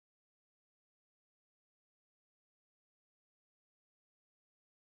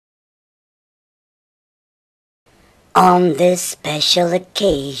On this special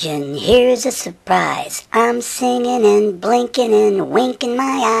occasion, here's a surprise. I'm singing and blinking and winking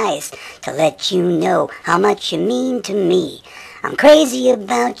my eyes to let you know how much you mean to me. I'm crazy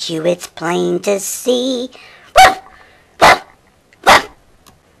about you, it's plain to see. Ruff, ruff, ruff.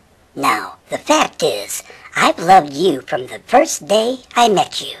 Now, the fact is, I've loved you from the first day I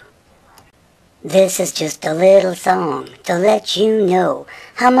met you. This is just a little song to let you know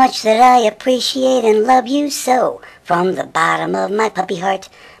how much that I appreciate and love you so. From the bottom of my puppy heart,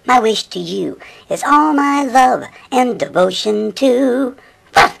 my wish to you is all my love and devotion to.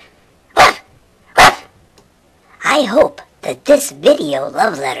 Ruff, ruff, ruff. I hope that this video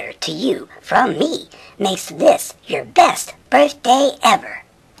love letter to you from me makes this your best birthday ever.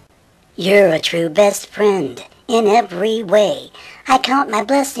 You're a true best friend in every way. I count my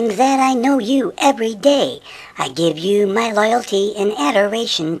blessings that I know you every day. I give you my loyalty and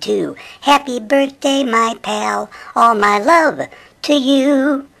adoration too. Happy birthday, my pal. All my love to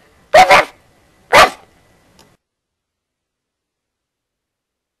you.